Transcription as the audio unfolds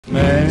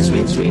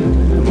Sweet, sweet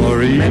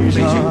memories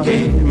you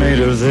gave. Made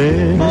of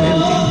this.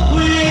 Oh,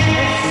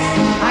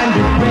 I'm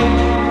the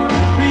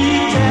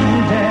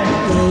pretender.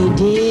 They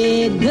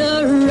did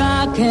the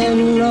rock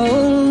and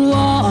roll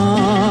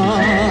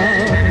war.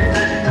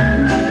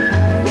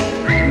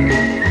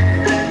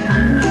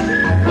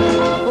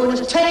 Oh,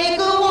 just take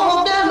a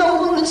walk down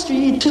Lonely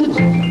Street to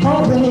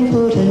Heartbreak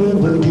Hotel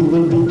where you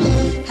will be.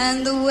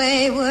 And the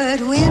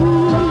wayward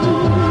wind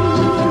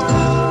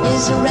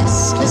is a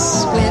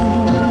restless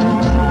wind.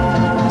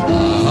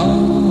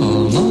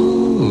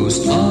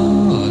 Almost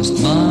lost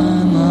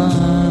my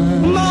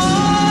mind.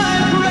 My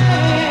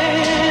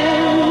friend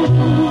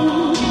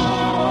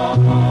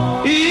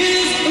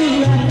is a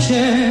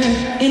rapture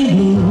in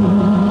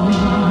bloom.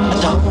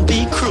 Don't be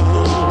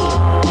cruel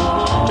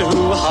to a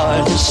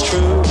heart that's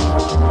true.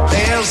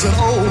 There's an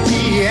old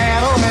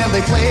piano and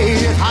they play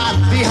it hot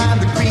behind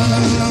the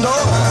green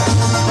door.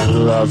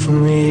 Love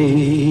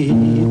me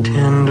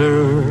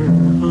tender,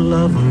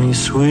 love me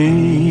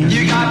sweet.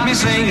 You got me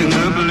singing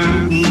the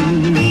blues.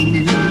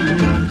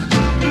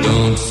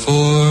 Don't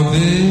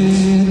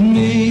forbid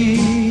me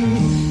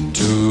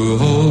to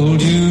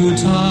hold you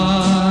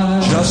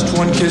tight. Just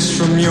one kiss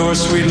from your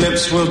sweet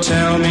lips will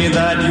tell me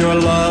that your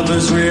love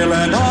is real,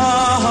 and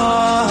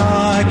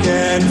I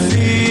can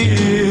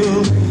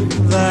feel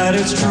that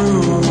it's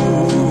true.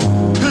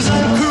 'Cause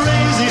I'm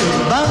crazy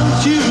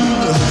about you,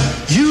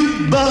 you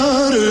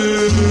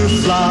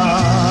butterfly.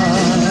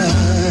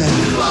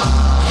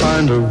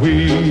 Find a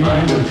weed,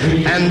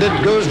 and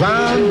it goes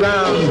round,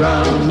 round,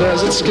 round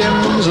as it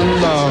skims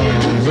along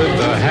with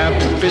a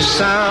happy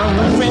sound.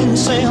 My friends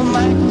say I'm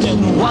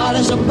acting wild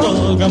as a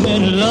bug. I'm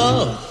in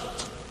love.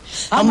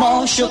 I'm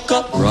all shook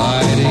up.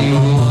 Riding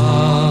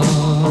wild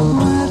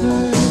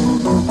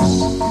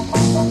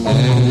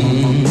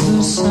in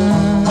the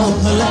sand. Oh,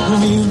 let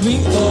me be.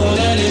 Oh,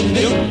 let it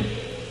be.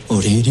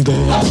 Oh, diddy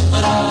bear.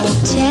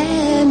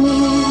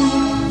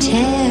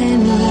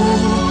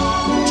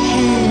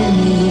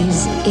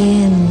 Tammy's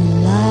in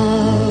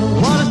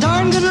love. What a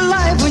darn good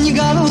life when you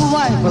got a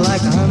wife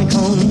like a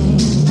honeycomb.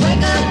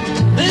 Wake up,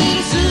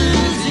 little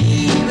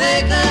Susie,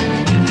 wake up.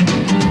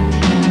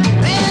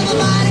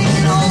 Everybody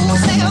in old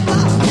Santa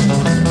Claus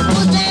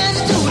was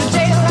dancing to the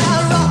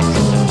jailhouse rock.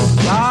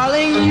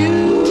 Darling, you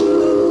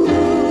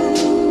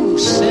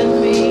send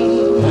me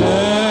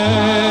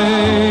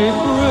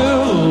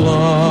April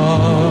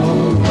love.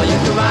 Well, you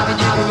can rock it,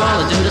 you can roll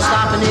it, do the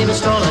stop and even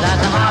stroll it at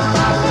the hop,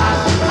 hop, hop.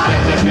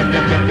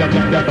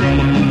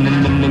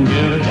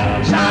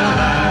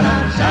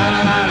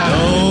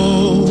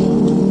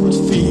 Don't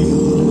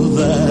feel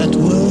that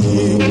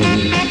way.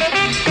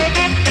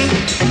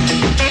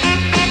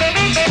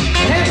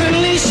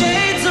 Heavenly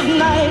shades of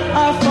night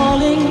are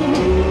falling.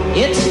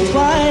 It's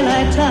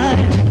twilight time.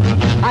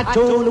 I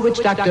told the witch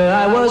doctor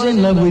I was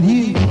in love with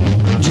you.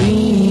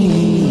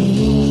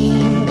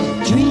 Dream,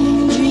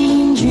 dream,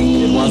 dream,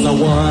 dream. It was a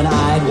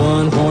one-eyed,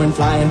 one-horn,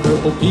 flying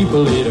purple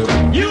people eater.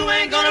 You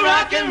ain't gonna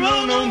rock and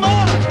roll no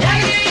more.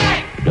 Yakety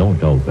yak. Don't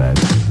talk back.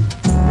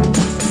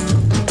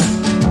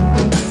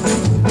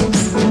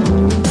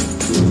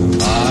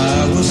 I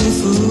was a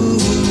fool.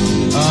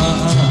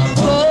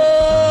 Oh,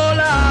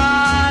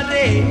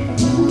 Lordy.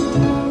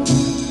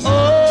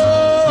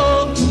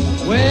 Oh,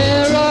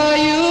 where are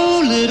you,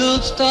 little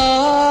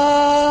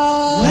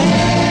star?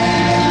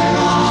 Where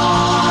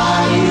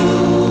are you?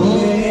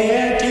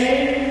 Where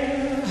did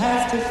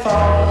have to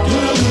fall?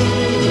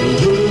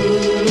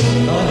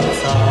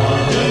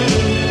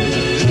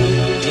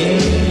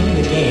 In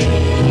the game.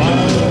 My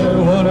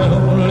one and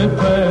only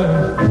prayer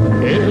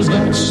is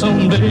that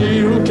someday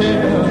you'll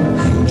care.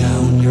 Hang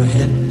down your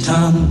head,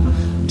 Tom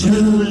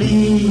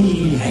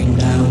Dooley. Hang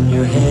down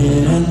your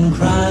head and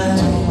cry.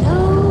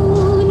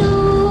 No,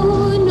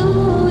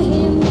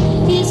 him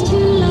is to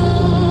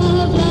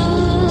love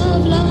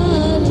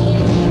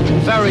him.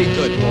 Very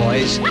good,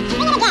 boys.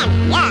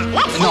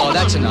 No,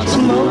 that's enough.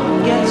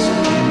 Smoke gets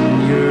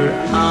in your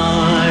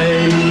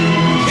eyes.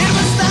 It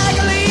was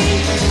Stagger Lee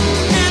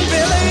and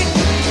Billy,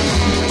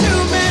 two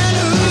men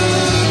who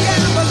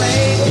gambled.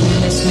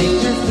 Let's make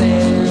her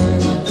fair.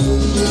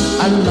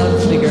 A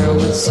lovely girl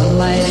with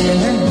sunlight in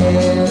her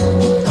hair.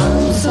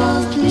 Come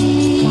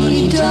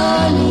softly,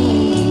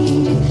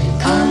 darling.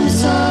 Come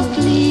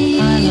softly,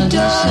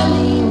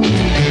 darling.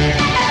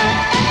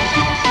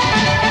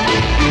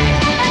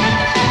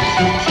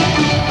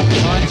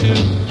 On to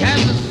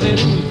Kansas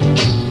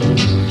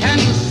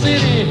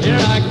City,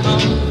 here I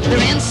come. They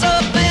ran so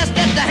fast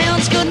that the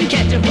hounds couldn't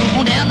catch him.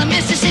 On down the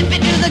Mississippi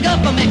to the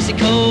Gulf of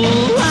Mexico.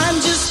 I'm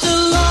just a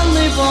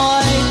lonely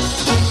boy,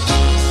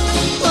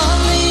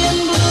 lonely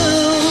and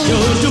blue.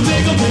 Just a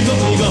big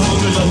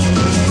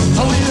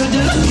how do you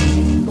do?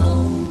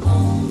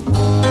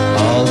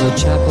 All the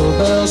chapel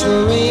bells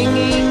were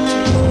ringing.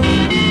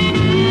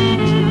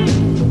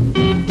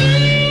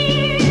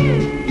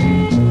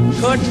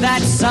 Could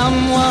that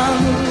someone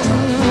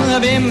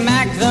be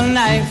Mac the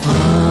Knife?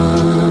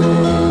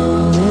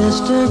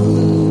 Mr.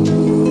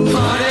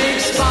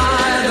 Heartaches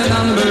by the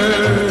number,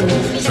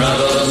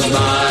 troubles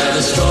by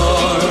the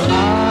score.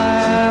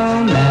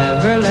 I'll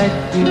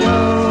let you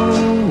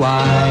go.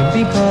 Why?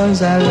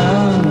 Because I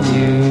love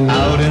you.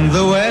 Out in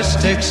the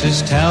West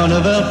Texas town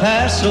of El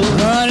Paso,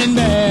 Running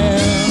there,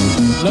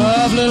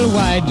 love little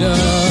white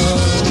dove.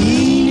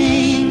 Sweet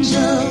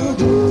angel,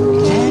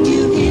 can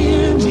you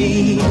hear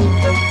me?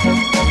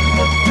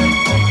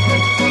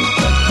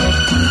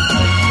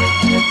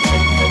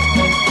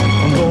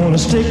 I'm gonna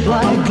stick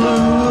like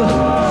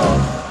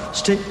glue.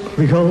 Stick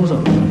because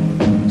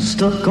I'm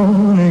stuck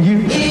on you.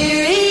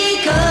 Here he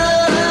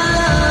comes,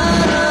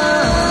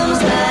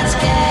 let's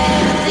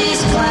get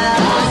these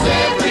clouds.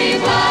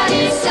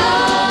 Everybody's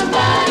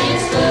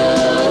somebody's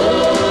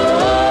fool.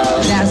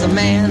 There's a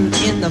man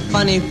in the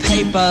funny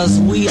papers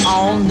we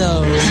all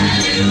know.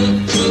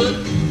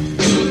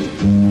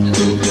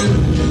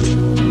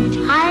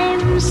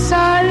 I'm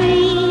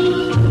sorry,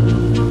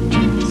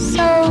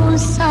 so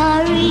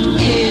sorry.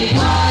 It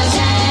was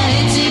an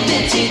itsy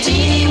bitsy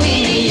teeny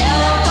weeny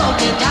yellow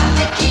polka dot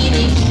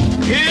bikini.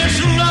 It's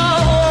now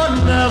or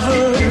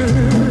never.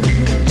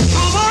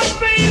 Come on,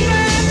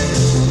 baby.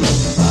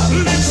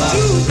 Let's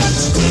do that.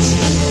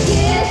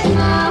 Yes,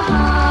 my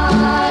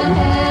heart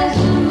has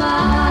a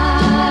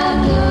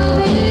mind of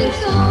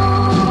its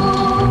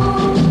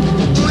own.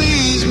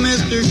 Please,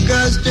 Mr.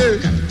 Custer,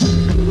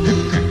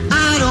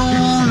 I don't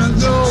wanna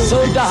go. So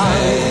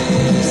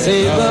darling,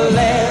 save the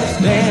last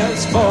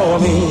dance for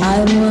me. I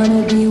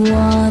wanna be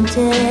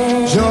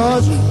wanted.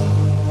 Georgia,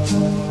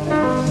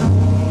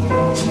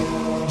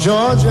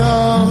 Georgia.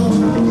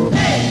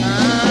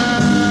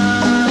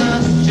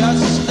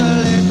 Just a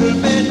little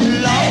bit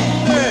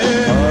longer.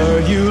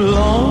 Are you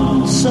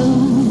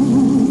lonesome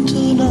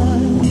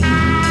tonight?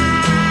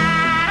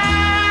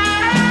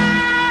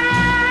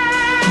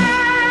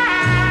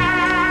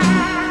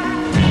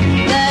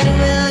 Then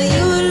will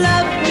you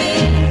love me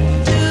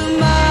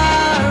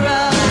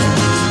tomorrow?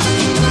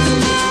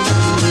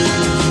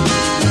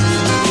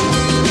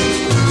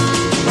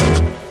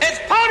 It's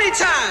party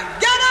time.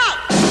 Get up.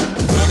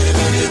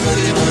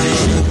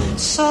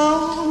 So,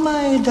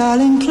 my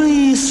darling,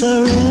 please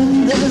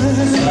surrender.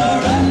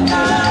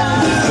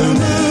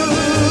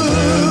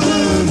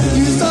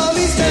 You saw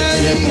me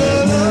standing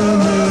alone.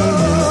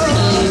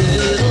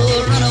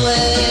 Run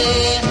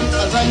away,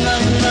 run,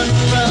 run, run,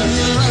 run,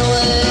 run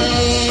away.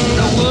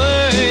 The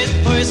worst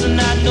person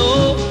I know.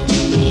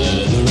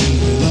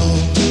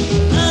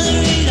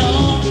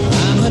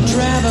 I'm a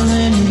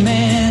traveling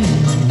man,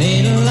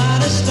 made a lot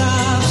of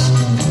stops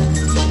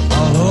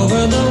all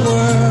over the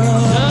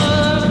world.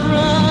 Just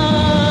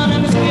run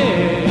and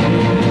scared.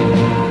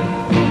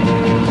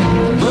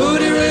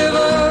 Moody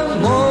River,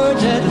 more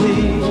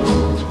deadly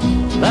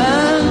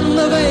than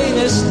the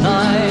Vegas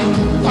night.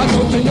 I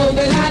hope you know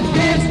that I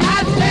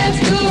dance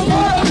to the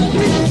world.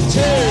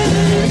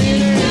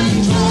 Turning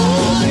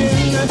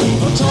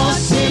and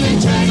tossing and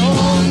turning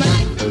all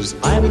night. 'Cause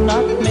I'm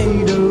not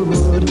made of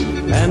wood,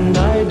 and I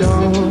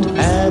don't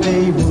have a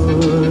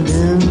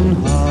wooden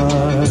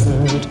heart.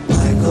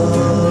 I go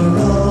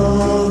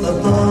row the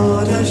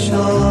boat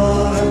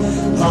ashore,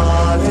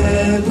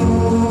 hallelujah.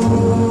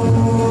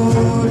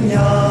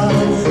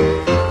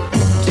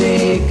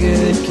 Take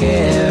good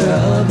care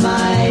of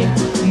my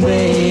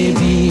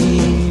baby.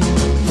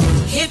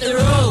 Hit the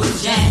road,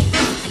 Jack.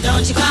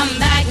 Don't you come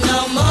back no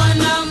more,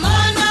 no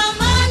more, no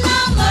more, no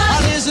more.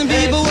 Listen,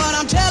 people, what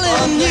I'm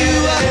telling you,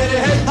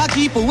 I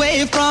keep away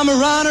from a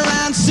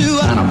runaround Sue.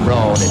 Kind of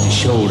broad at the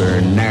shoulder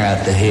and narrow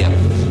at the hip.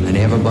 And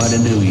everybody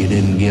knew you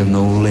didn't give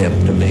no lip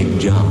to Big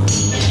John.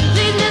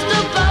 Please, Mr.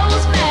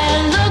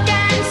 Postman, look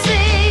and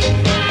see.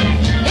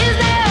 Is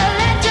there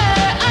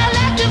a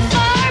letter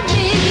for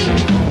me?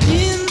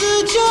 In the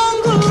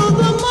jungle,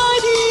 the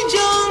mighty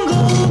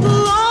jungle, the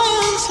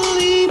lion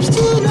sleeps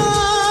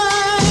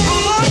tonight.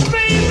 Come on,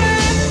 baby.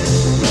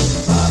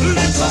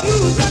 Let's do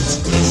that.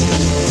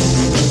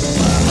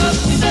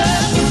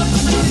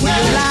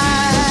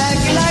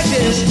 Like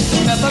this,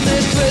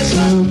 peppermint twist.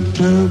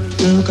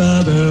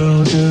 Duke-a-bell,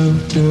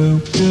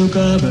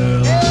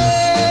 Duke-a-bell.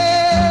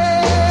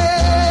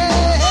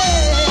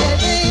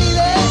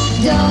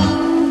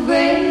 Don't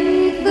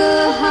break the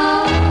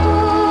heart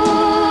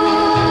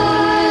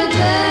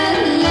that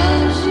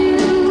loves you.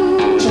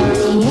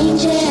 Johnny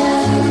Angel,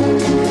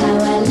 how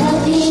I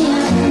love him.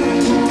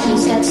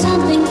 He's got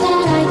something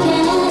that I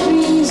can't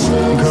resist.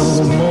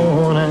 Come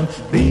on and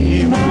be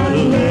my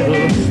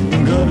little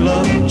good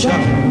luck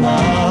charm.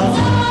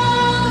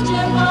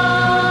 Soldier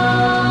boy,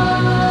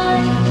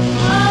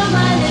 oh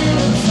my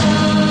little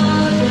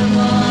soldier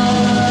boy.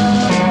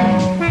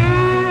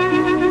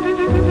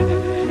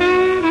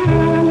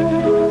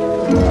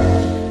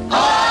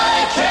 I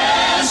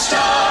can't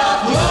stop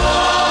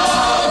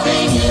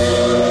loving you.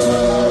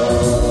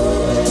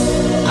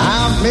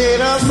 I've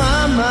made up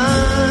my mind.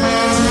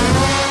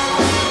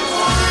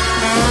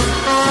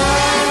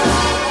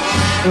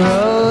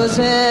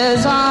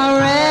 Roses are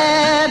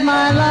red,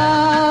 my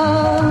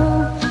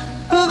love.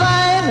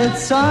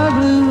 Violets are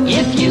blue.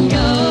 If you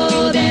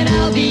go, then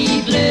I'll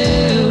be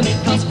blue.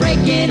 'Cause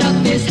breaking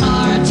up is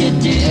hard to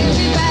do.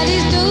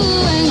 Everybody's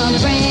doing a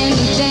brand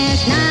new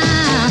dance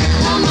now.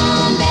 Come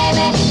on,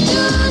 baby,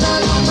 do the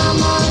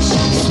locomotion.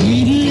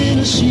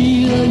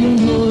 you'll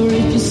know her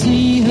if you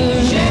see her.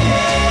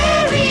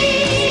 Sherry,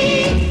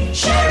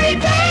 Sherry,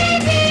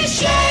 baby,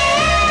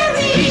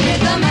 Sherry. He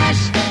did the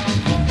mash,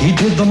 He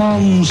did the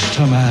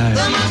monster mash.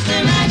 the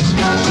monster mash.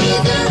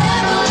 He's a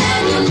rebel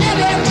and you'll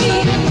never be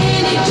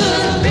any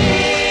good.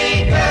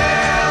 Big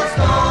girls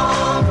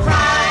don't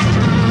cry.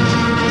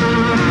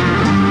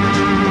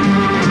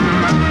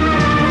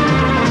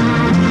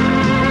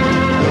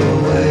 Go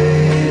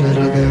away,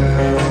 little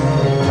girl.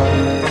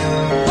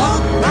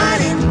 Walk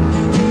right in,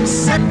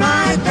 sit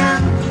right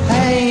down.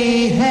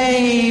 Hey,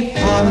 hey,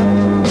 Paula,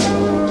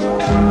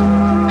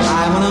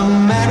 I wanna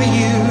marry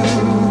you.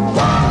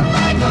 Walk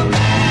like a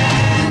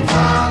man,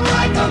 talk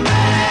like a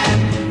man.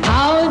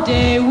 Our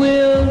day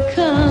will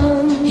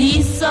come.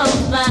 He's so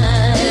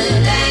fine.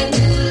 Doo-lang,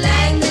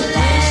 doo-lang,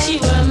 doo-lang. Wish you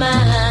were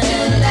mine.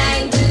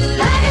 Doo-lang,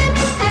 doo-lang.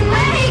 And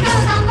where he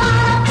goes, I'll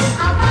follow,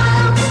 I'll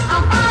follow,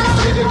 I'll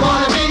follow. If you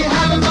wanna be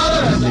having for the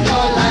rest of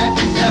your life,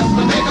 just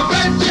to make a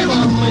friendship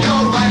of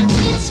your wife.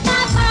 It's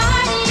my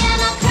party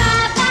and I'll cry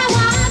if I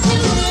want to.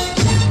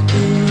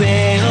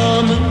 Well,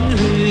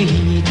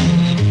 Marie,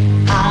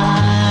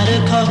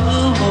 I'd call.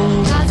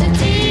 'Cause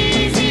it's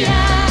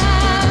easier.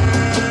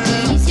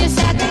 He's your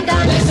second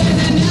done. They say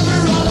they never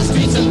roll the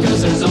streets of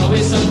cause there's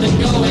always something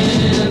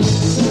going.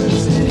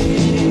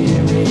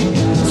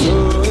 So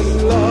in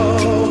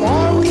love,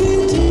 are we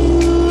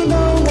two?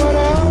 No one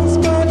else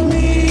but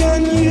me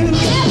and you.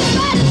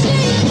 Everybody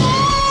say yeah.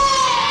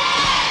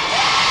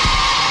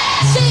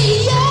 Say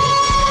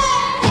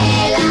yeah.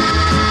 Hey la,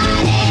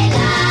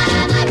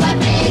 my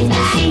boyfriend's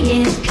back. He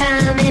is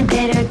coming,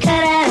 better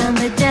cut out on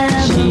the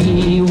double.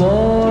 She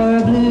wore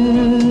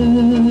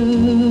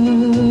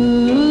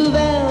blue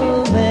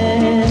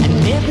velvet,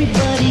 and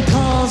everybody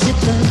calls it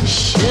the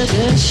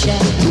Sugar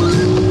Shack.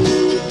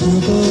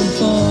 Double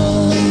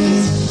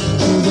fine,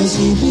 over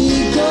sleepy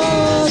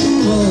garden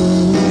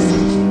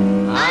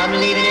wall. I'm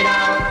leaving it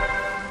all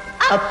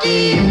up to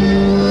you.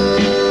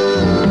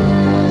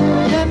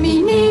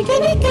 Dominique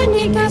et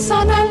Nica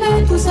s'en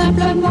allaient tout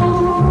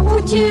simplement.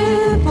 Oh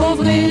Dieu,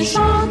 pauvre et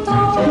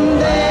chantant.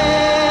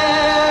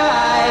 There,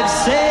 I've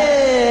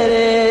said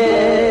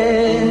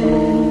it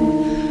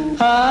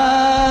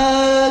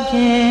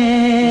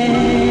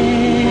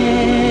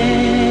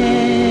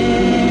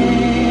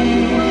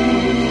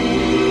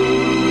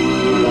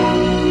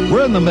again.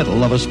 We're in the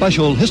middle of a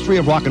special History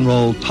of Rock and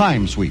Roll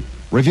time sweep,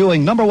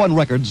 reviewing number one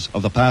records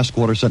of the past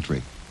quarter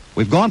century.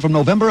 We've gone from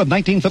November of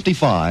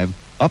 1955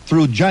 up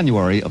through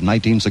January of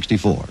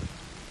 1964.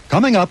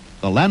 Coming up,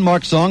 the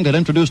landmark song that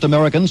introduced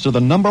Americans to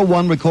the number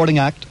one recording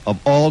act of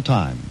all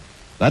time.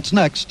 That's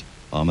next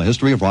on the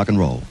History of Rock and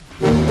Roll.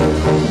 The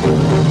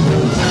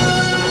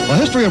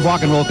History of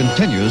Rock and Roll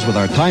continues with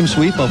our time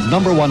sweep of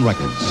number one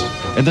records.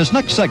 In this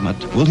next segment,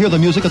 we'll hear the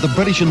music of the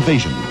British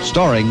Invasion,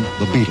 starring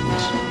the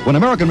Beatles, when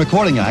American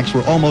recording acts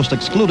were almost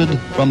excluded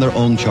from their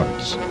own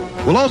charts.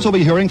 We'll also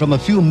be hearing from a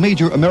few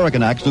major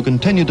American acts who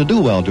continued to do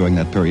well during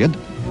that period,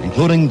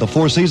 including the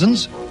Four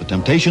Seasons, the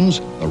Temptations,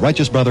 the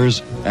Righteous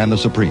Brothers, and the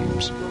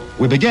Supremes.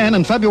 We began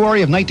in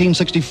February of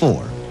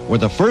 1964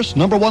 with the first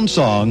number one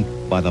song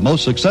by the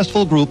most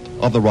successful group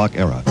of the rock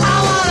era.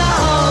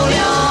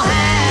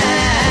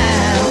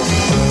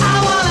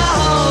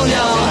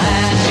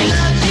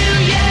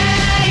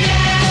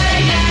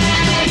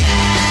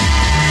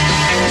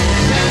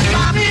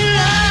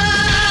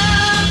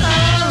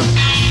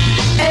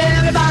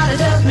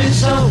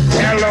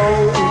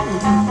 Hello,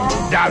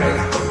 darling.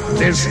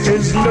 This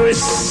is Louis,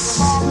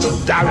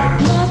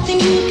 darling. Nothing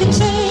you can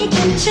say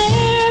can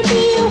tear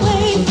me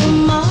away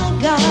from my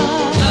God.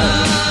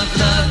 Love,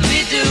 love me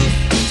do.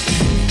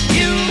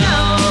 You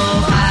know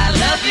I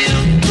love you.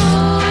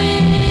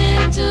 Going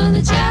into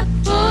the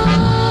chapel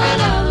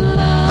of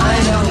love. I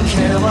don't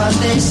care what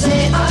they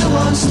say, I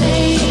won't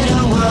stay in a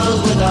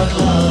world without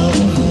love.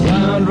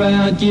 Round,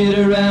 round, get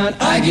around,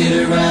 I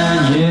get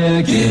around,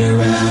 yeah, get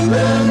around,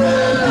 round,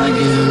 round, I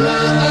get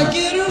around, I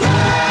get around.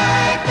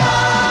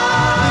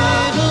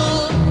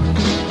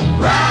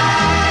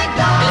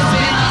 It's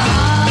been a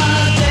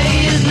hard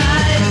day's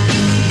night,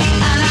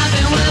 and I've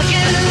been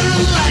working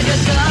like a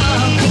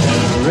dog.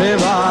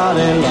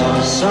 Everybody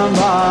loves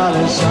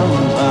somebody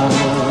sometime.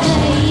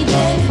 Baby,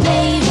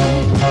 baby,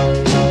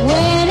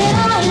 where did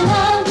our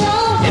love go?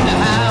 In the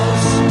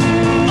house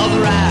of the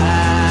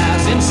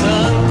rising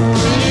sun.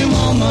 Pretty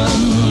woman,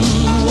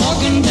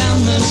 walking down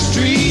the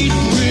street.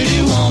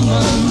 Pretty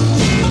woman.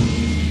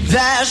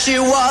 There she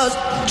was,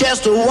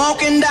 just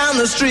walking down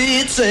the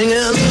street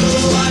singing.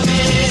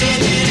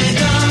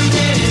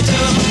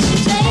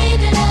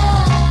 Baby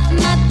love,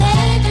 my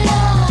baby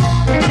love.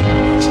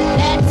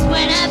 That's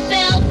when I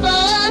fell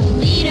for a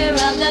leader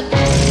of the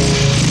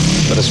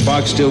But a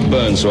spark still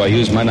burned, so I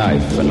used my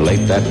knife, and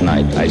late that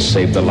night I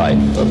saved the life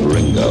of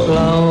Ringo.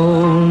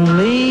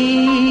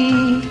 Lonely,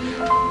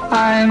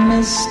 I'm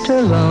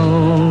Mr.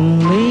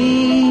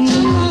 Lonely.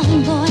 Come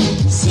on, boy,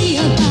 see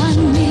about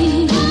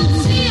me.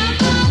 See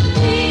about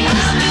me.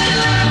 I'm in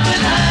love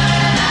with her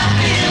and I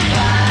feel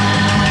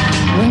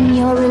fine. When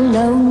you're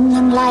alone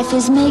and life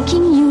is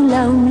making you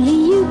lonely,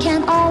 you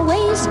can't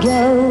always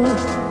go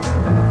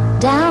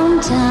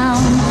downtown.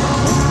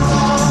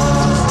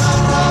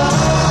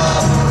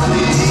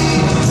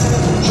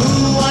 Who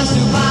wants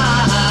to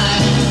buy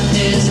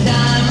this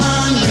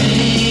diamond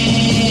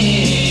ring?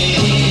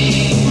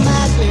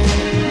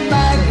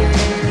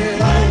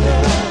 My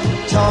girl,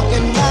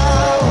 talking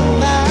about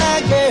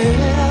my girl.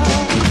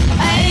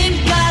 I ain't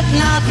got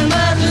nothing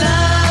but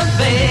love,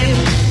 babe.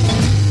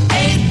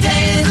 8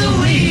 days a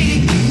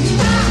week.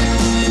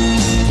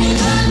 In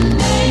the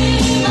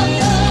name of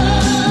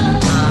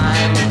love,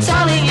 I'm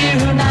telling you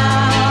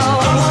now.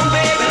 Come on,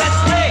 baby, let's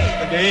play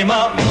the game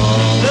of love.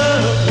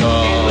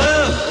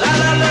 La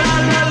la la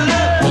la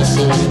la.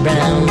 Mrs.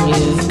 Brown,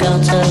 you've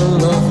got a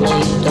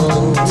lovely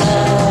daughter.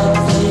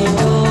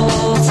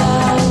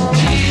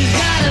 She's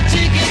got a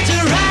ticket to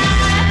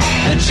ride,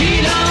 and she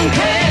don't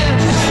care.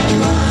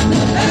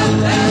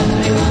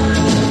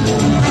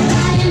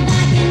 lying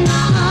back in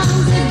my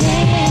arms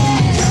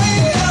again.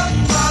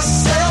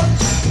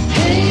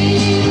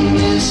 Hey,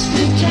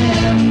 Mr.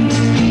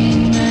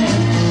 Tambourine Man,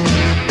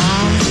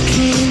 I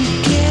can't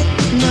get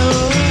no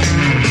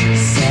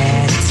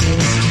satisfaction.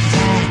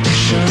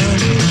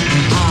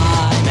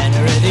 I'm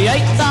entering the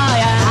 8th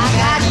eye. I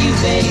got you,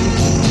 babe.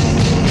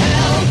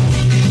 Help!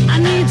 I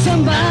need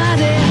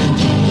somebody.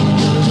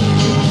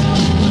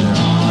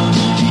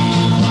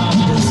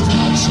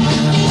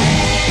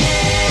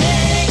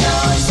 Hang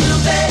on,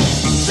 Soupy,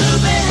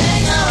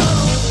 hang on.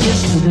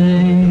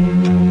 Yesterday,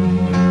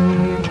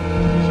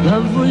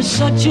 love was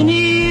such an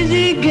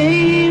easy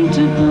game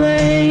to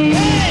play.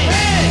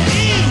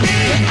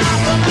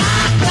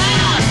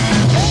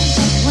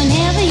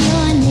 whenever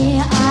you're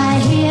near, I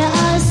hear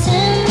a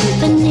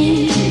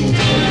symphony.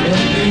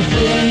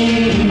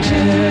 Everything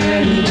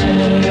turn.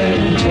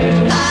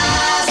 I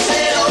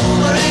said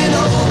over and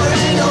over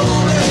and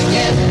over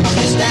again,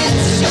 this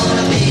dance is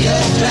gonna be a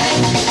drag.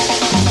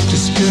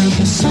 Disturb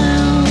the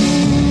sound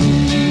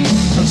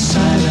of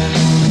silence.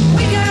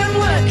 We can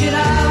work it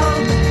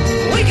out.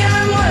 We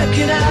can work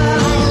it out.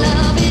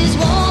 Love is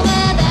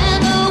warmer than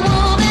the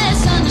warmest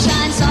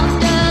sunshine,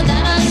 softer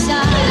than a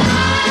sigh.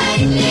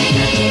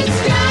 Lightning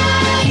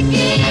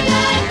striking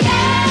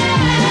again.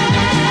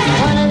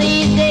 One of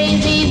these days,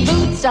 these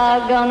boots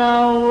are gonna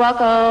walk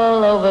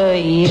all over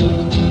you.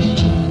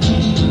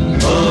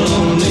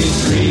 Only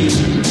dream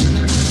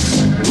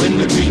when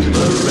the green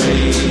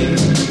beret.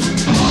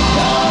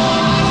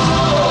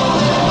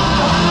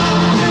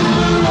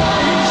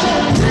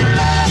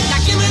 Now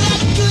give me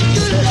that good,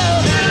 good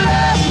love.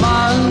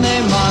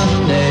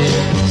 Monday,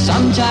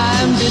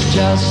 sometimes it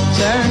just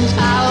turns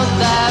out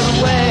that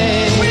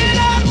way. When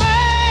a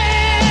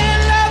man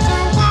loves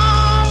a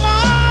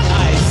woman,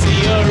 I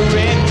see a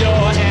red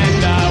door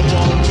and I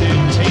want it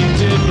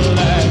painted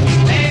black.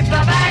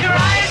 Paperback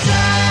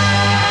writer.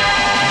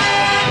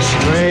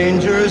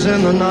 Strangers in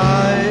the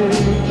night.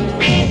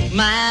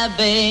 My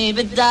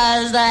baby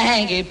does the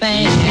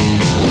hanky-panky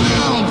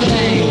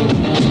thing.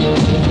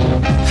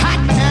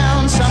 Hot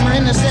town, summer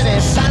in the city.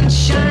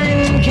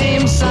 Sunshine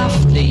came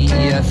softly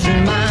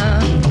through my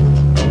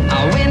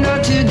window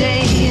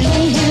today.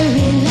 Hey,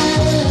 hurry,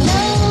 love, no,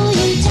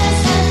 you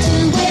just have to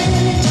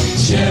wait.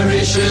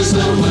 Cherish is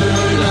the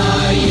word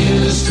I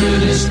use to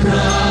describe.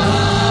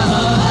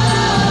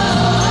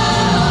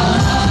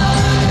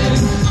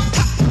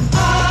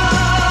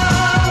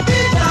 I'll be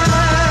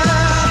there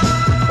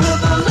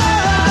with a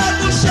love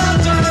to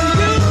shelter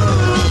you.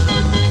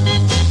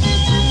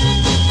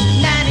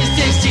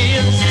 96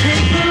 years,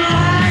 take the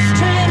last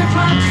train to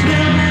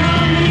Clarksville and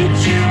I'll meet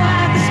you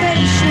at the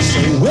station.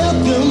 Say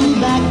welcome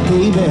back,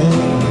 baby,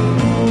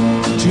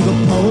 to the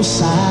post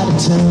side of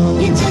town.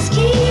 You just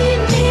keep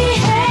me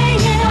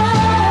hanging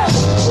on.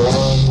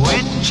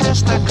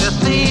 Winchester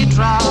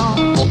Cathedral.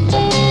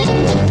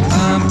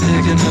 I'm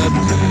picking up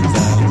good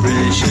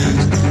vibration.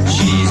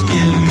 She's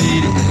giving me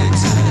the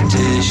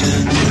excitation.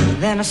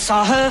 Then I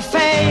saw her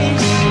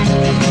face.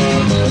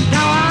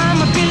 Now I'm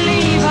a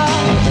believer,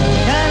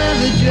 kind of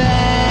a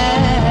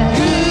drag.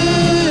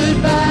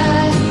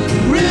 Goodbye,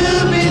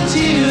 Ruby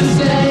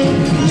Tuesday.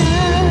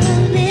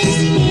 Love is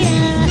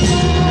here,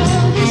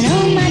 and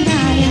oh my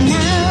darling,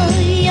 now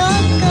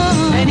you're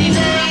gone. Any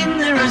lane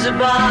there is a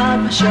bar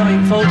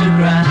showing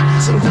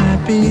photographs. So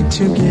happy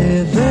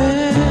together.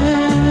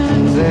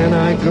 And then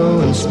I go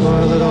and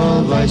spoil it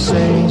all by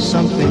saying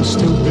something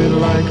stupid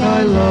like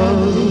I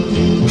love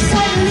you.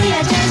 Suddenly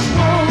I just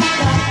woke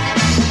up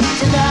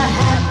to the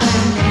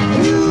happening.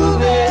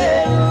 Ruby.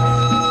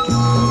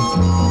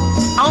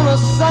 On a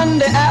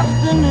Sunday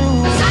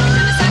afternoon.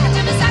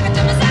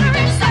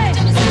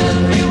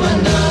 Everyone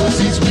knows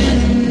it's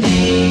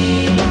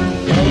windy.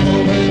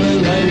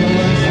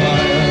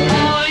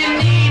 All you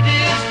need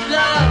is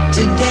love.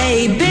 Today,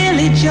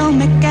 Billy Joe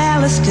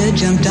McAllister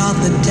jumped off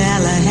the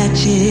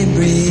Tallahatchie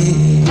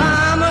Bridge.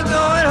 I'm a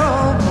going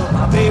home,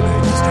 my baby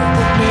just don't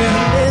put me in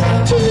bed.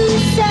 To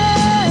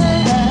say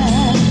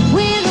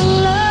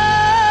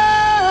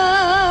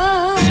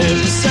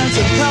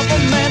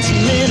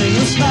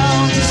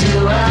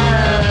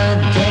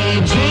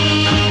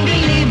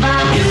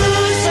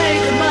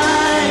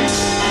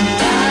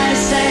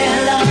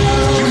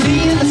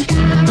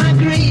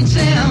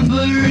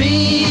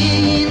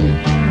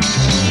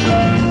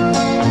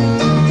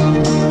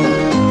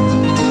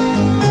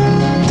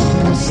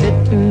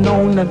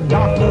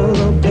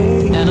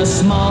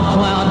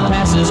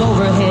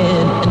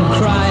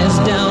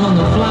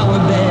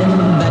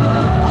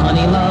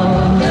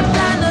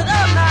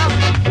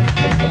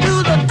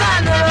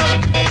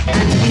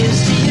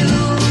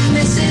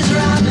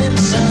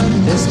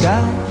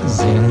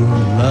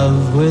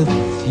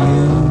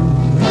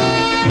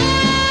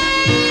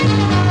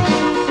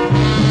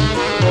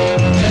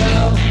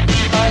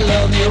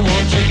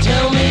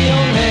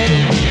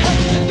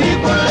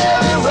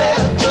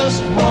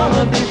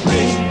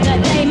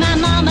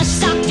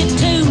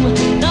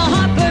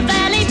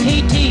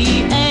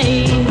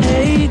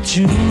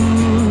true.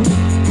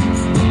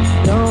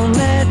 Don't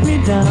let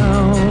me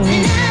down.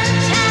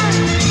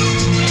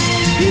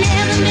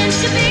 Never meant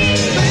to be.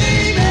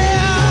 Baby,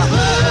 I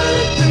heard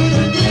it through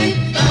the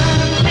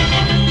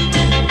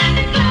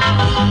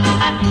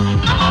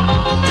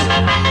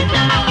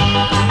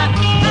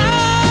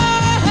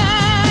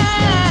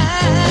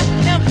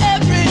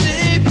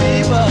everyday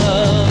people.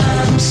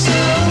 I'm so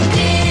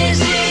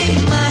dizzy,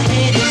 my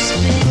head is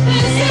spinning.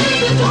 This is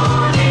the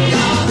dawning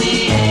of the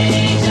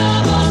age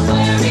of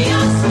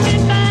Aquarius.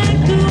 Get back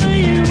to where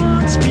you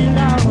once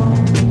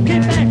belonged.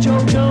 Get back,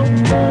 Jojo.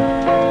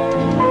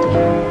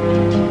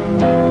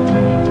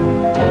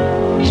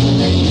 In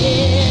the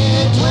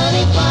year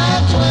 2525.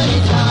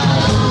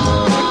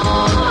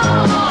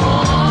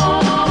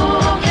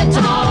 It's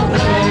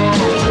alright.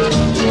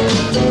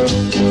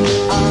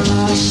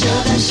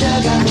 Sugar,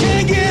 sugar,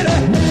 can't get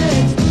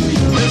ahead.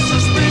 This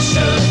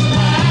suspicious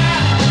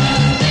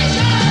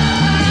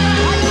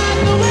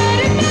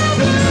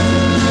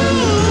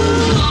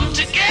come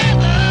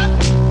together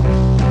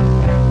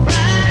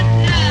right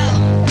now.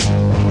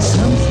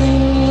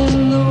 Something in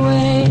the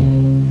way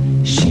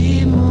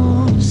she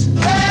moves.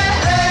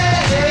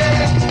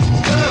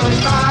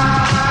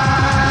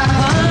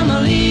 I'm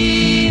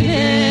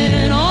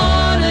leaving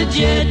on a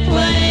jet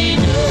plane.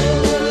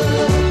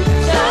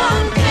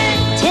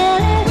 Tell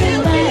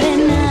everybody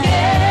now.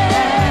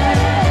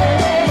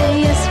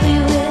 Yes, we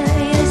will.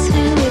 Yes,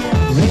 we will.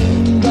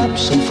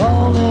 Raindrops are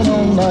falling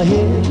on my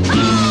head.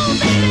 Oh,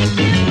 baby,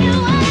 give you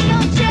all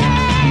your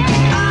chance.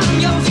 I'm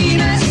your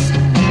Venus.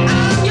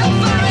 I'm your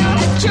fire.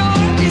 Let your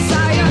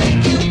desire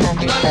make you.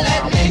 But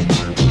let me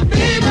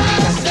be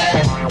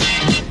myself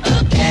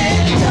again.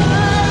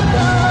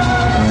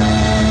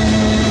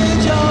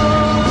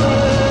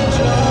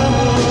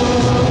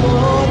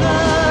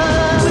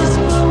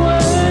 Whisper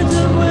words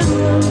of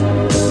wisdom.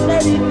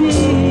 Let it be.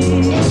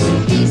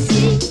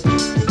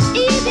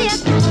 Easy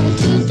as 1,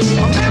 2, 3.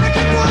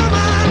 American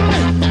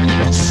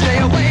woman, stay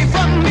away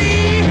from me.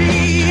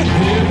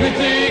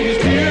 Everything is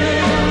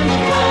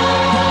beautiful.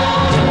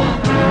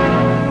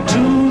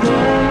 To the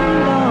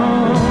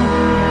long,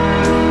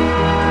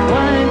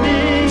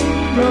 winding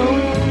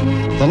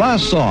road. The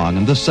last song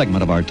in this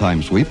segment of our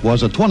time sweep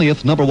was a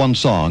 20th number one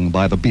song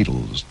by the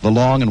Beatles, The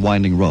Long and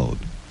Winding Road.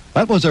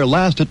 That was their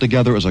last hit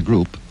together as a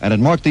group, and it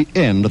marked the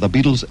end of the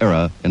Beatles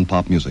era in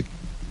pop music.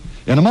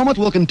 In a moment,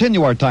 we'll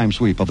continue our time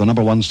sweep of the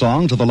number one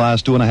songs of the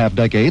last 2.5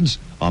 decades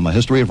on the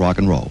history of rock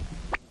and roll.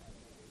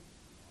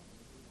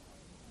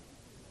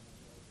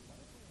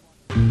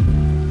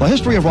 The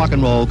history of rock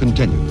and roll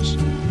continues.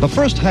 The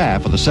first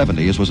half of the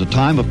 70s was a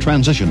time of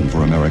transition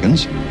for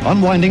Americans,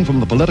 unwinding from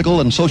the political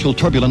and social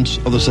turbulence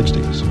of the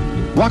 60s.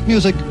 Rock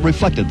music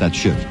reflected that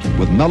shift,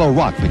 with mellow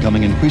rock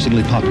becoming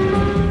increasingly popular.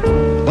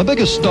 The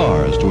biggest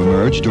stars to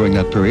emerge during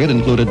that period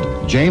included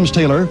James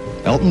Taylor,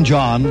 Elton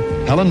John,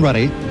 Helen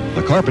Reddy,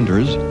 the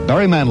Carpenters,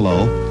 Barry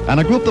Manilow, and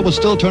a group that was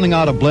still turning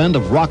out a blend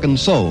of rock and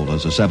soul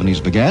as the 70s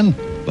began,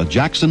 the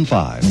Jackson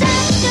 5.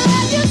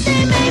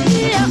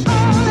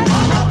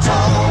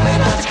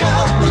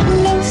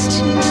 Close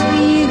to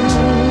you.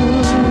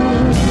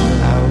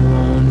 I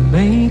wanna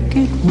make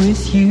it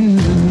with you.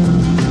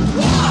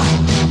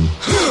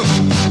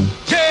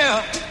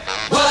 Yeah.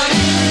 What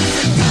is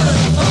it good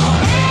for?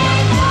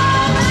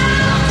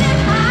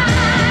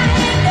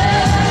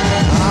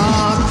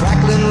 Ah,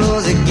 crackling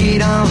rosy,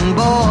 get on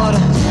board.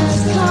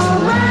 Just call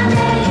my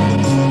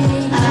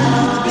name.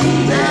 I'll be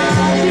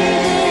ready.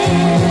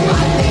 I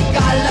think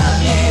I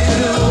love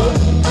you.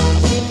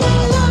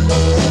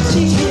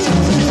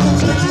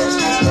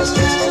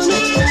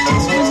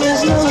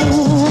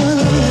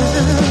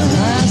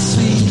 My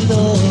sweet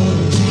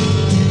Lord,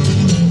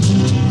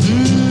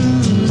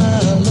 my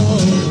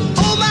Lord.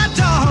 Oh, my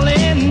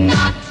darling,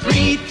 knock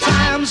 3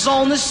 times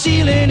on the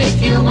ceiling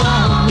if you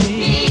want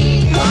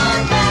me.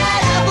 One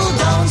bad apple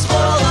don't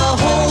spoil the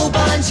whole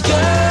bunch,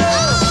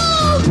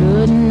 girl.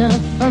 Good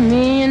enough for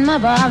me and my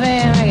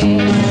Barbarian.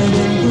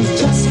 It was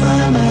just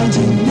my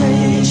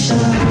imagination.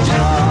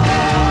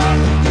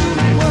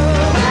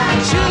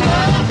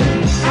 Sugar,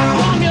 I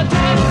want you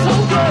down so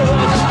good.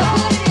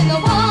 In the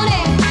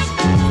morning,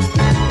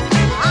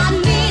 I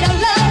need a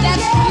love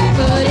that's true,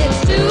 but it's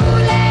too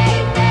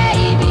late,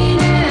 baby.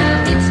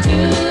 Now it's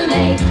too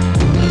late.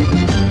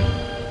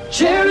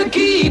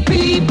 Cherokee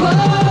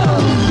people,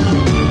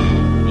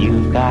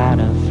 you've got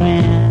a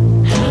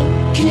friend. How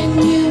can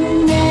you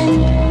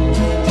mend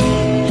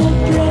a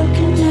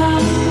broken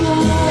heart?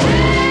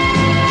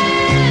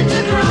 Hands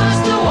across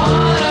the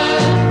water.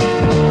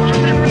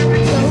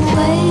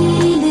 Away,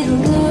 little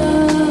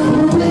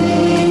girl.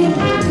 Away,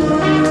 little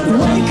girl.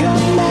 Wake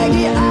up,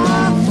 Maggie, I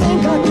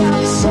think I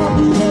got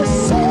something to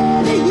say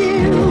to you.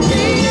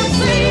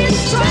 Please,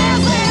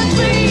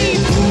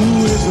 translate.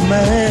 Who is the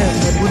man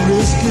that would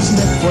risk his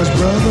neck for his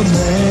brother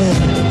man?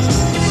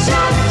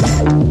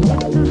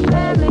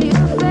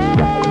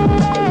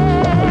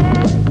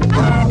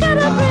 I got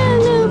a brand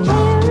new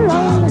pair of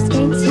roller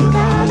skates. You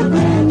got a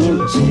brand new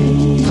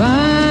jeans.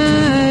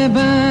 Bye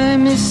bye,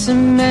 Miss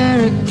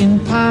American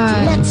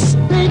Pie. Let's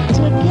stick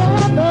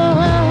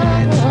together.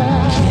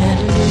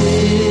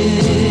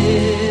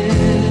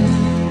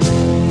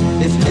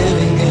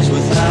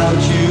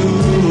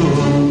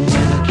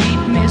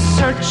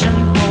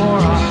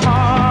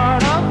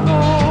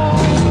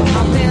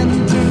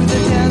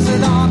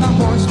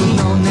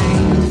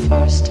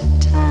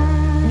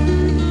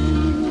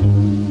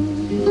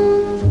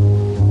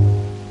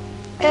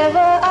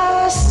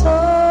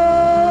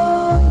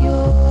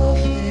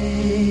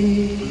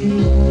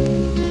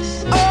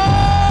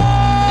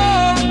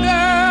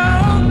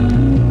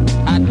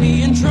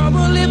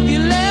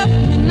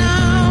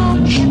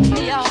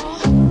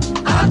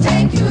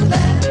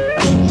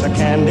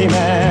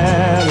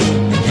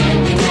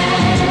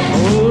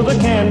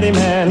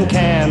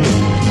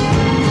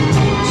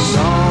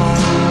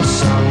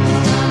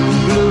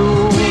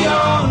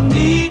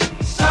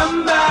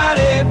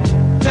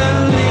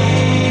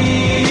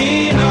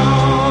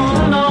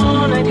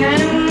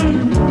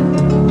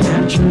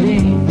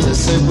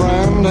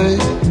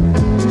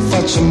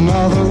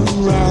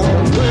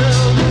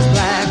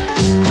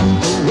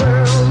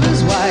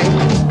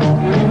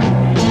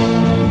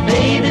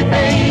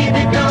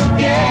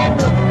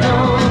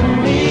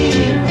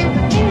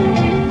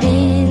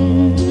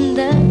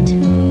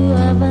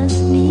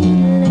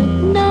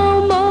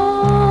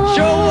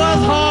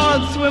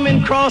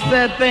 across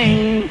that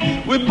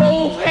thing with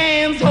both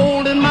hands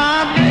holding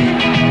my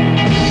baby.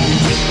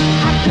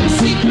 I can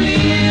see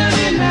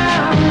clearly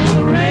now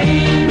the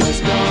rain is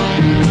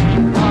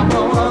gone.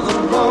 Mama was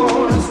a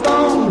rolling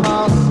stone,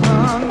 my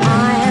son.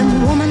 I am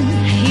woman,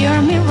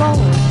 hear me roar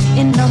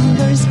in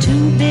numbers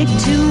too big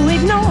to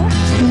ignore.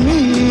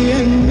 Me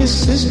and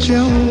Mrs.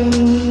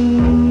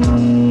 Jones.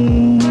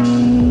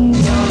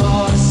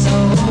 You're so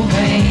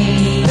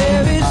vain,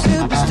 very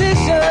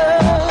superstitious.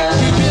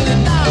 You really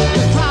thought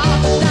the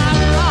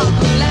crocodile rock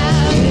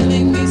alive,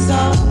 killing me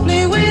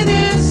softly with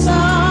his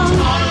song.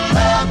 On a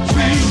love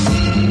tree,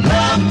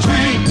 love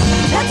tree.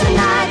 That's the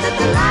night that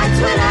the lights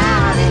went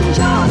out in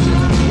Georgia.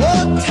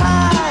 What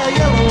tie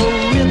yellow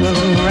ribbon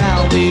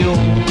around the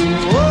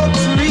oak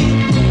tree?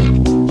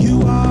 You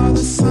are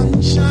the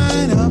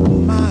sunshine of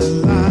my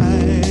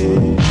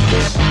life.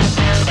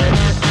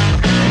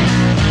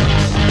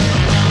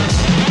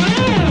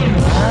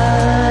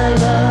 My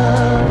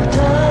love,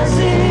 does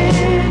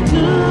it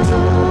do?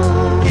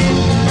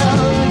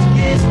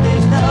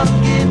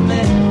 Give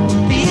me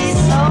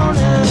peace on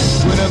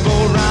earth. When I go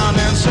round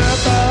in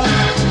circles,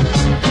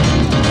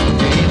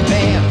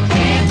 bam,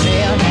 can't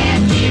tell that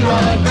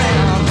Leroy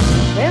Brown.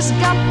 There's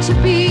got to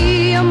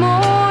be a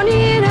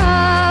morning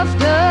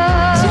after.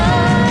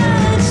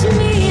 Touch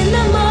me in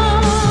the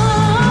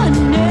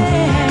morning.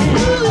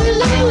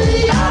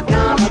 You're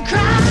gonna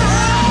cry.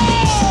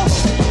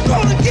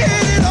 Gonna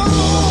get it on.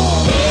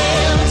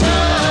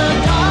 Hilton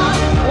Dawn,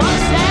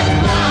 what's that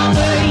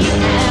flower you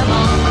have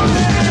on?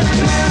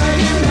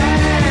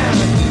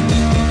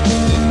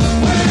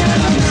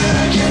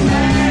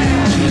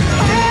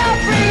 Well,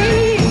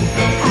 free,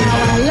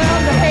 how I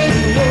love to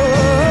hate the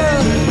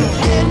world.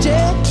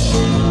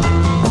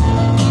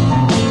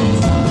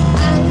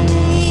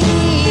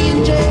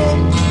 Angel,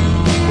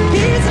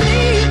 he's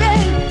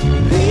leaving.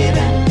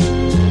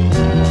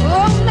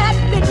 On that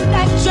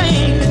midnight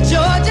train to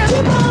Georgia.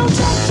 Come on,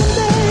 Jackson,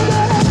 baby.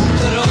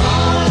 But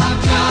all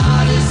I've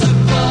got is a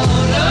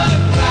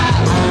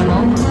photograph. I'm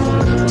on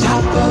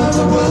Top of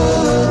the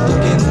world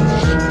looking.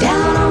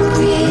 down on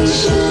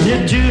creation.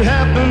 Did you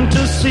happen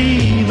to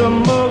see the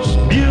most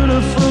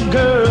beautiful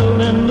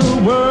girl in the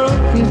world?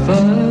 If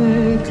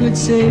I could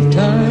save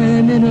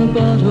time in a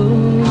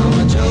bottle, I'm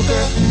a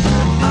joker,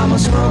 I'm a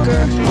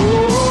smoker.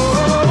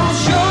 Oh,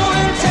 show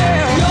and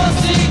tell. You're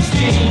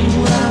 16.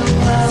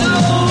 So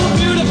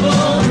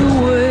beautiful. the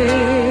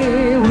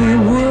way we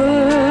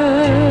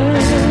were.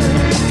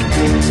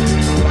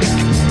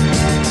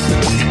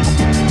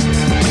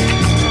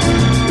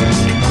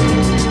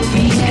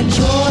 We had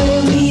joy,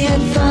 we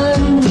had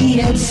fun, we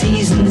had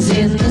seasons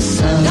in the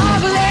sun.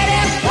 Dog lady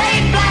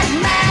played black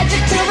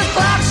magic till the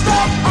clock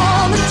struck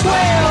on the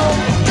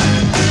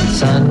 12.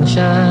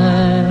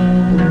 Sunshine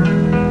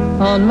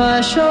on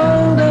my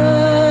shoulder.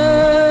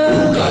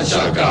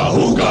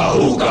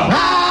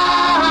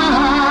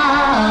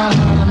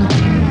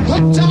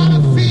 Hooked on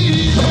a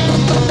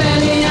feeling.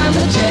 Benny and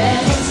the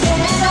Jets.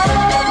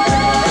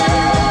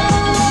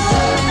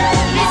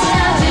 It's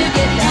time to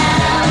get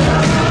down.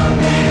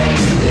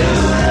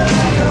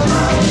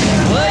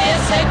 Well,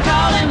 yes, they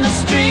call him the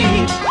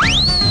street.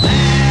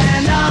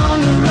 Man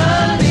on the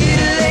run, be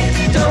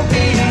late, don't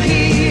be a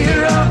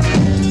hero.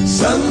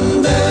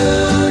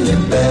 Sundown, you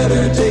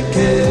better take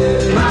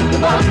care. Rock the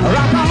boat,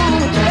 rock on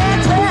with your bad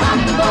tail.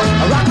 Rock the boat,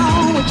 rock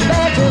on with your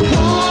bad tail.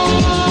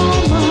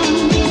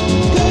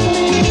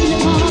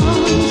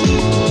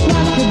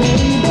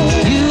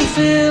 You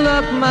fill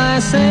up my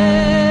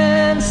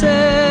senses.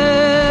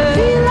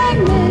 Feel like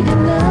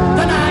making love.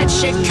 The night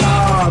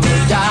Chicago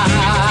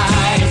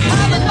died.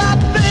 Having my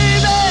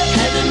baby,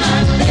 having my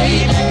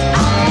baby.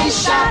 I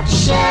shot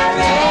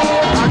sheriff.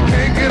 I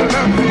can't get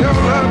enough of your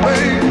love,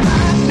 babe.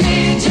 Rock me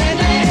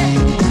gently,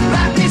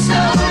 rock me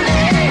slowly.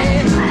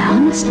 I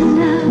understand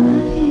now.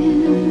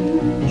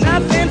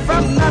 Nothing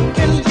from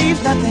nothing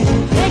leaves nothing.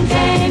 Then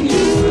came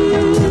you.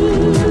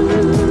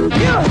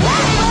 You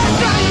haven't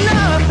done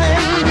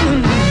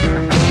nothing.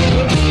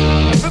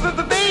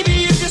 But baby,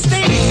 if you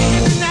stay,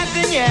 there's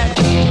nothing yet.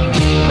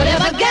 But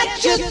if I get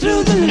you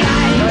through the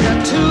night, I got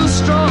two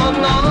strong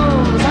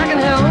arms, I can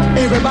help.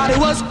 everybody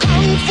was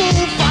kung fu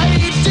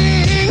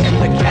fighting. And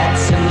the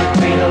cats in the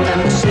cradle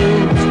and the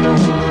silver.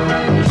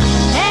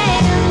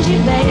 Angie,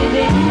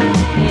 baby,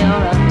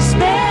 you're a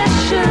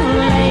special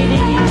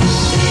lady.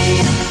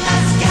 The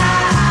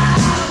sky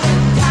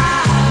will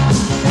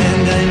die.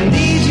 And I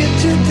need you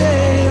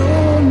today,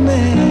 oh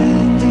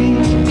man.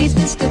 Please,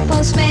 Mr.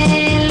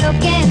 Postman,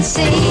 look and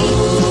see.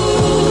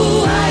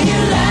 Ooh, are you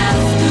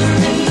laughter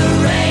in the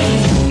rain?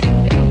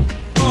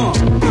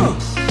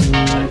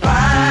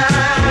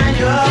 Find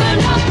your You're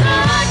no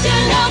good,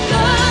 you're no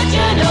good,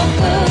 you're no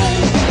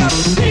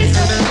good.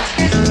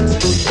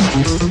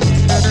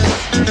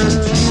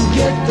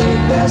 get the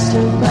best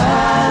of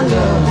my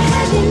love.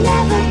 Have you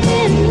never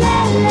been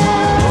that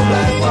low?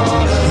 Black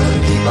water,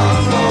 keep on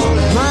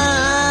rolling.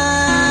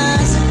 My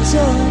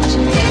Georgia.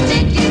 Kitty,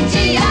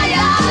 kitty, yeah,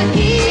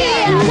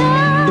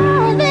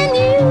 loving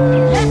you.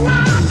 And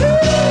I do.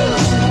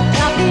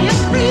 I'll be a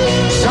free.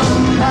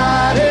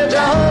 Somebody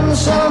done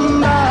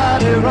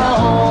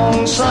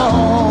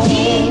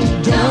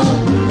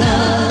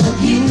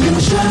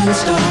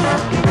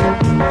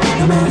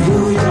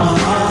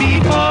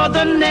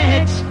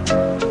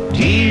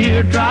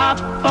teardrop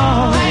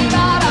fall. Thank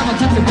God I'm a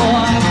country boy.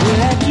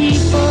 Will I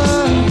keep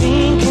on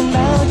thinking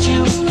about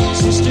you,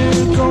 sister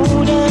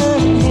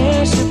golden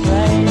hair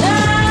surprise?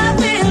 Love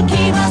will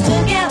keep us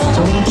together.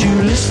 Don't you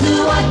listen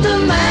to what the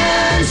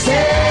man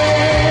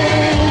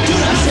said. Do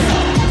that,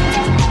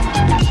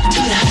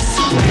 do that.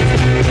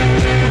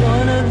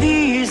 One of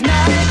these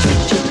nights,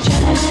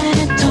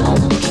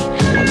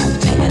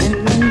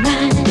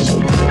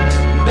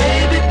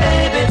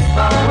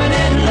 falling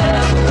in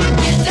love.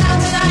 Get down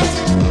tonight,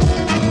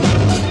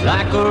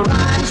 like a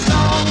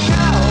rhinestone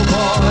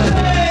cowboy.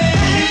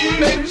 Hey,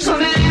 make some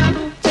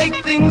man, take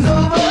things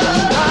over.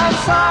 I'm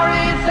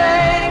sorry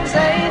things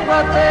ain't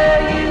what they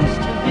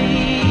used to be.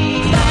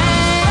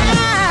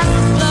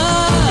 Fast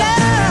love,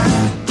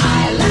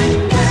 I like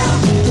girl.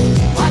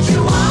 What you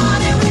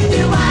want and when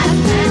you want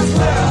dance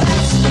world.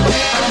 That's the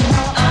way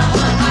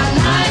I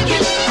like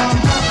it.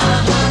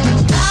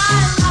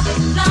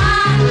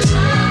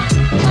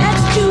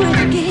 Let's do it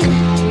again.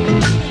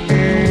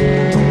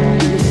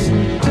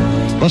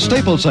 The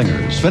Staple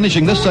Singers,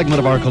 finishing this segment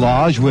of our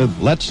collage with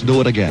Let's Do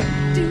It Again.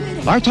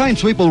 Our time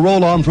sweep will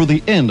roll on through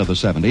the end of the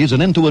 70s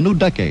and into a new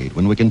decade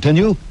when we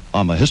continue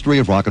on the history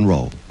of rock and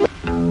roll.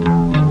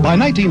 By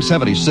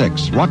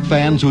 1976, rock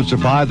fans who had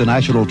survived the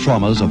national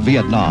traumas of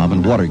Vietnam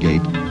and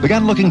Watergate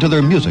began looking to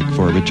their music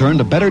for a return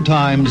to better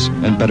times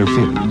and better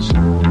feelings.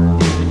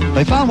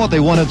 They found what they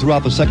wanted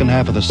throughout the second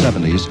half of the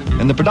 70s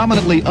in the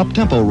predominantly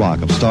up-tempo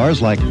rock of stars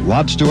like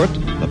Rod Stewart,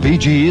 the Bee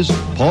Gees,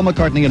 Paul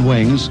McCartney and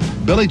Wings,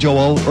 Billy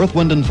Joel, Earth,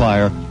 Wind and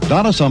Fire,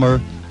 Donna Summer,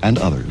 and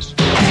others.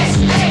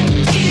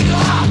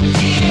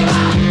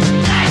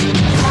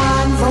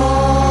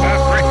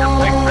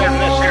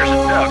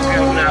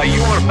 Now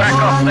you want to back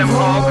off them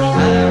hogs? I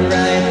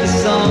write the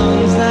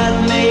songs that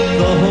make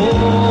the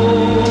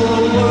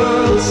whole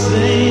world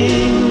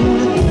sing.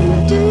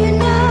 Do you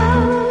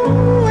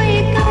know where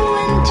you're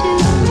going to?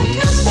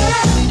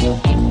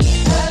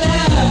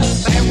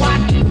 Say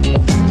what?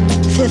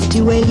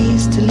 50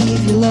 ways to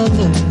leave your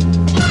lover.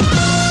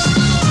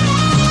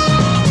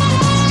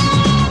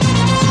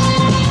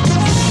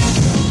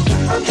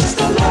 I'm just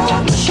a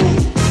love machine,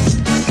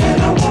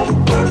 and I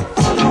won't work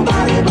for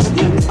nobody but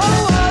you. Oh,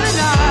 what a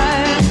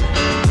night.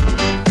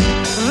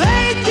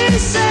 Late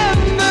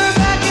December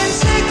back in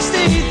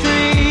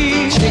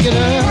 63. Shake it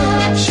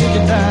up, shake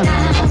it down.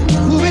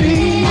 Move it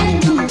in,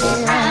 move it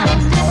around.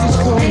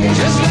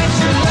 Just let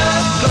your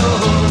love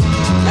flow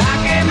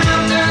like a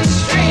mountain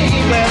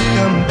stream.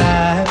 Welcome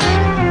back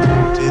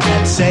to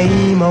that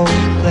same old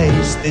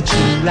place that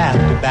you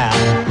laughed about.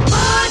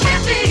 Boogie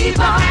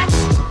people,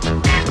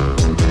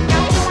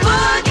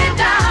 boogie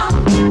down.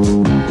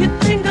 You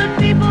think that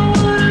people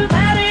would have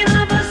had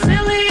enough of a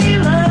silly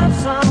love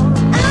song?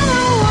 I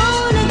don't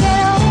wanna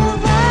get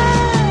over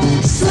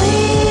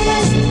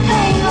sweetest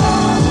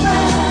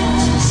hangover.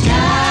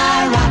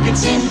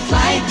 Skyrockets in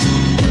flight,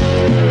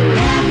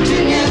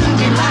 afternoon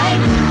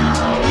delight.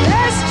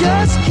 Let's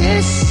just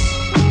kiss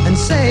and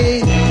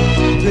say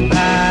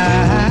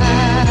goodbye.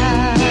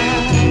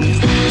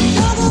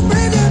 Double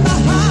break in my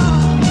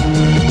heart.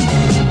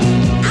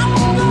 I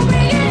wanna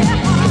bring it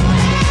home.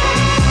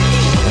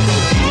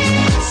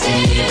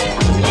 Sing it,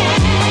 yeah.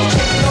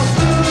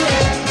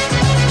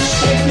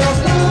 Shake your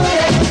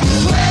booty,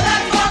 play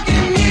that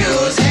fucking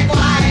music,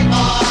 white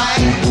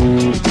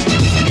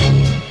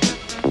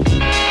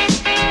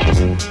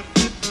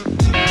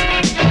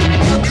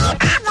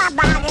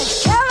Everybody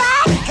show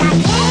us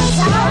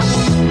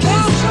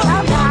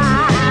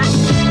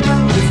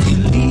If you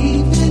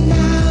leave me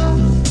now,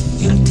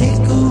 you'll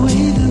take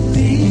away the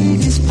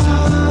biggest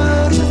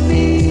part of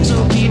me. So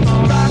keep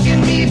on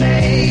rocking me,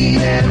 baby.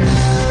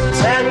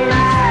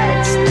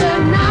 Tonight's the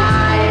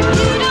night.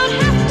 You don't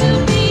have to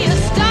be a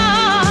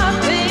star,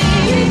 baby.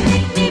 You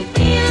make me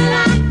feel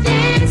like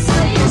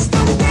dancing.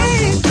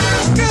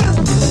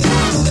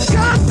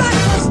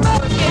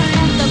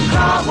 The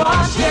car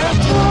wash, yeah.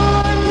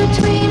 Torn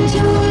between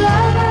two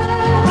lovers.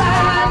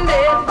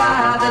 Blinded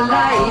by the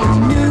light.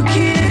 New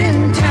kid in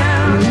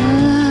town.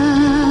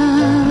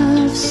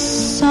 Love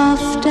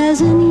soft as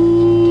an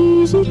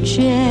easy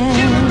chair.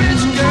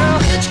 Rich girl,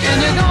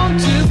 and you're gone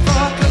too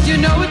far, 'cause you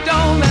know it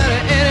don't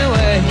matter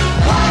anyway.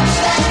 Watch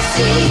that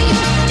sea,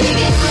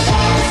 digging the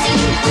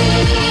dancing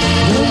queen.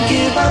 Don't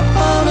give up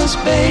on us,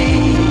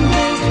 baby.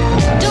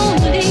 Don't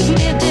leave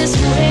me this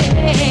way.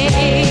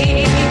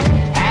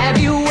 Have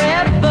you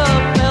ever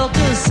felt a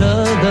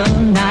southern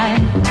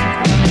night?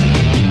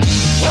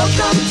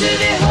 Welcome to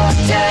the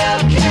Hotel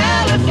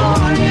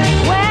California.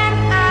 When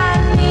I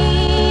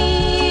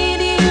need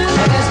you,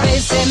 There's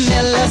Basie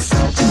Miller,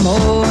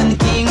 Moe, and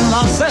King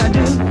Mossa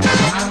do.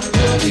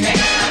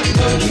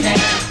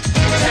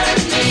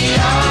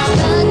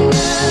 thunder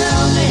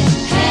only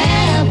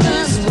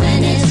happens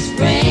when it's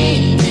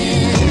raining.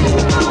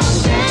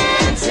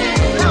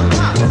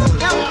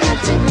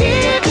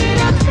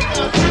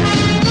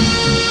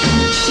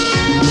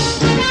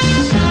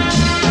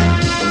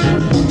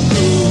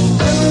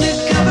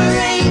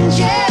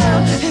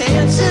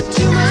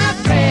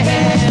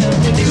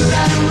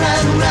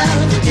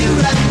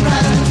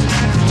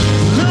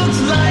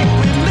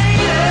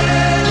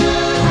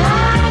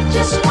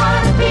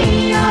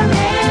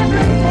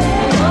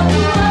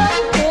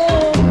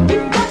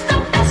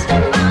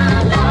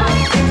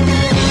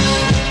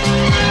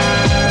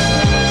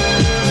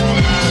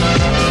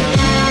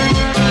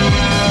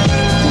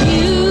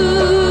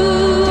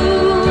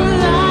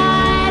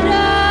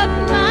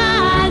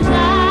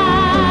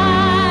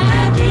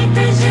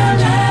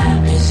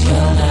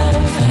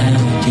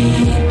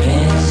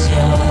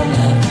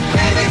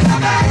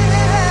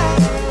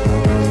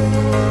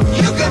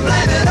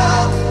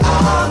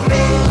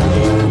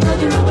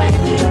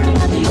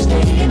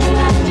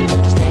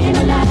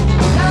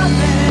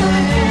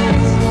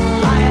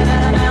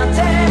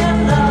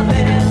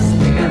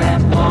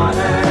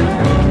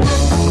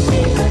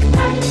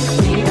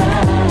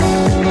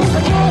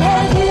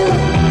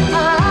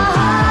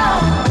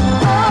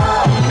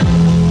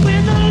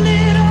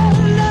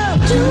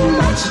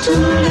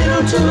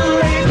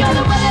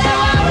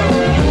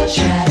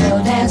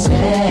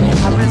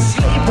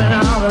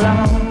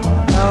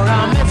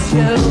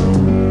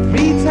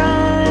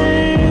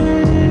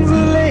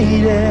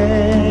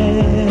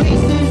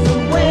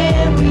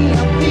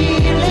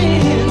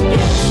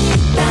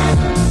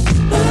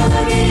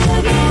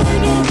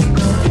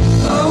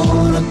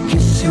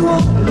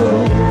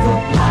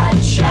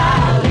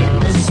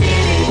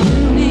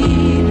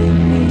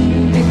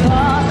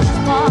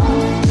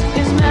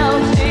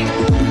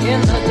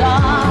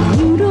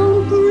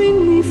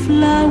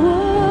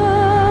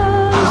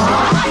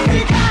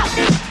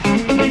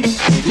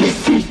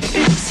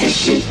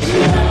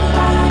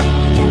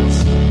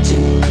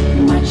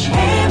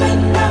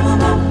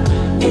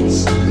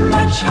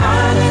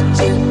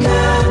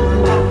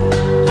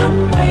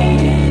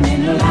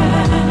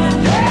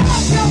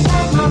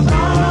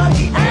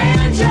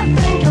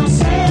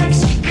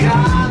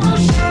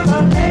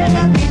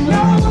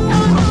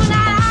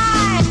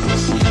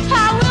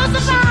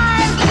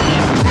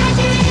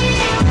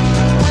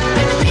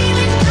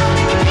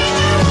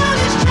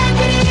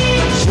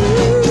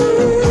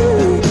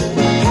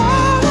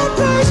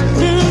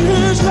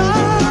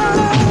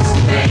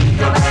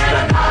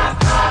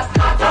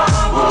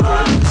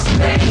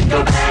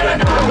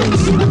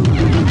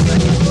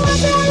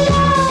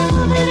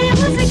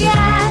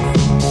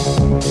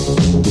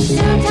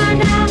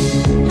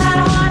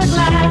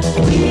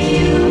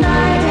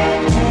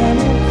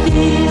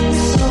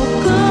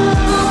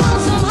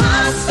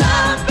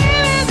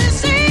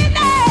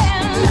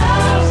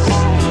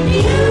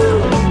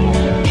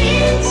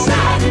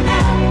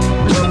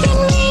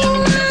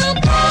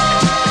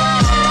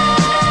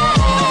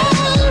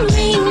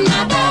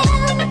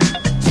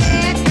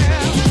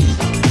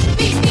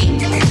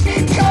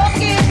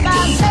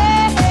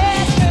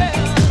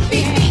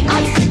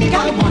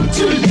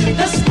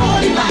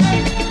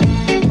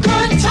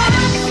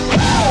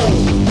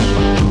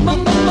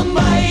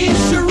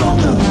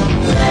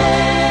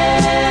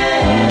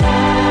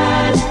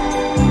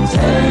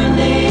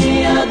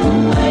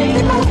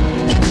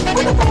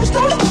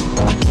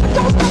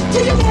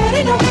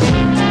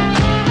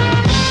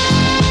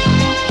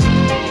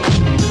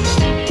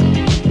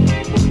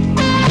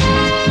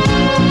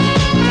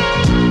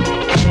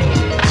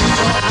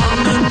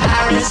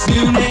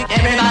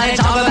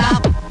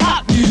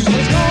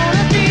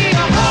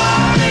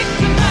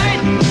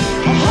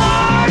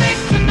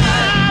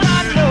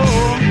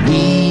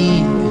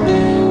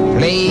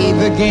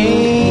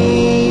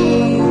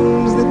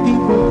 games that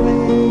people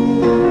play.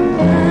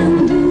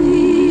 And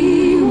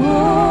we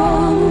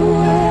were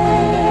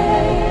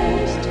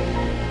west.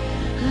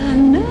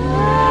 And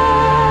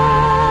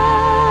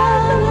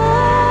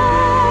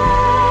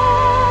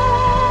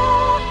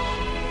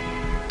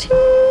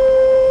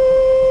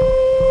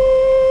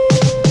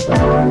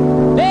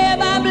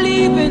Babe, I'm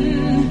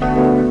leaving.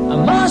 I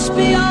must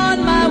be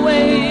on my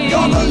way.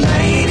 You're the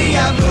lady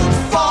I've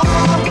looked for.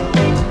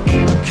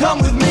 Come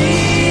with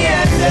me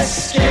and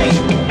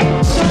escape.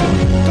 Don't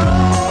go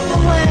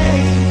away.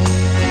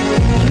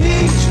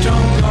 Please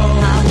don't go.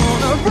 I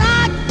wanna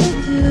rock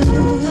with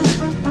you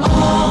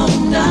all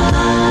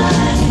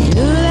night.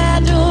 Do that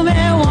to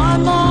me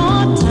one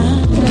more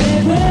time,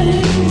 baby.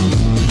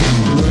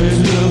 Where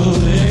do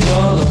they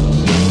go?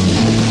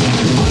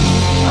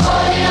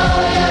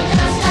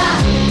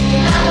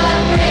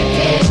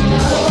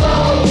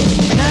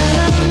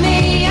 Color me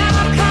your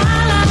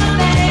color,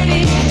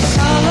 baby.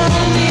 Color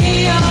me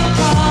your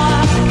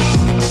heart.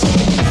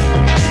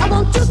 I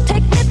want to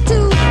take me to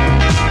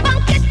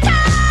funky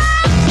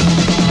town.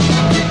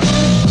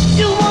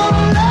 You want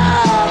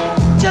love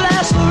to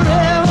last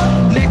forever.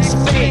 Next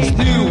phase,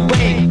 new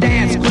wave,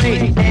 dance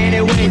great.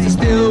 Anyways, it's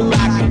still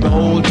rock and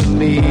roll to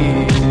me.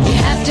 You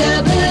have to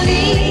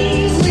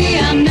believe we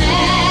are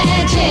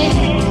magic.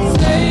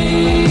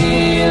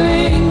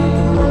 Sailing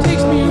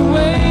takes me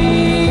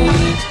away.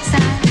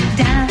 Upside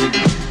down,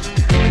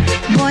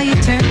 boy, you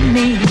turn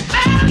me.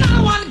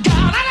 Another one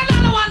gone,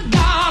 another one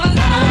gone,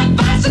 another one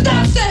bites the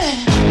dust.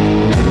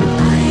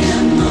 I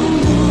am a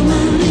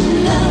woman in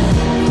love.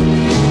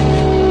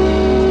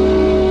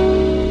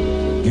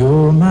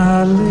 You're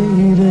my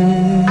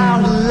lady.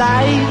 Our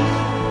life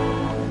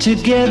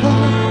together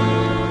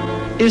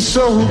is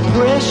so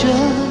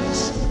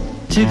precious.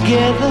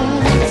 Together.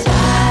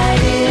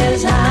 Tide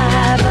is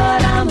high,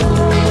 but I'm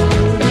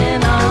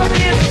holding on.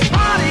 There's a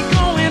party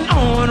going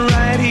on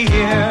right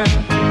here.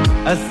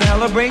 A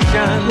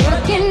celebration.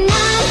 Working 9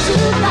 to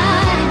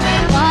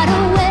 5, what a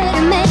way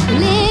to make a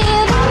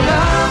live.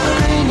 Love the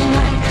rainy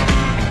night.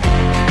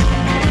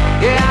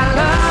 Yeah, I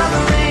love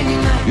the rainy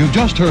night. You've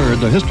just heard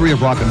the History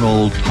of Rock and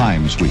Roll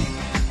Time Sweep,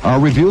 our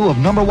review of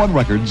number one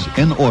records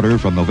in order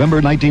from November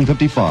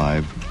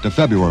 1955 to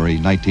February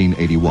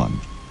 1981.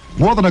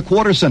 More than a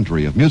quarter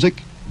century of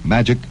music,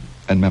 magic,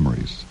 and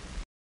memories.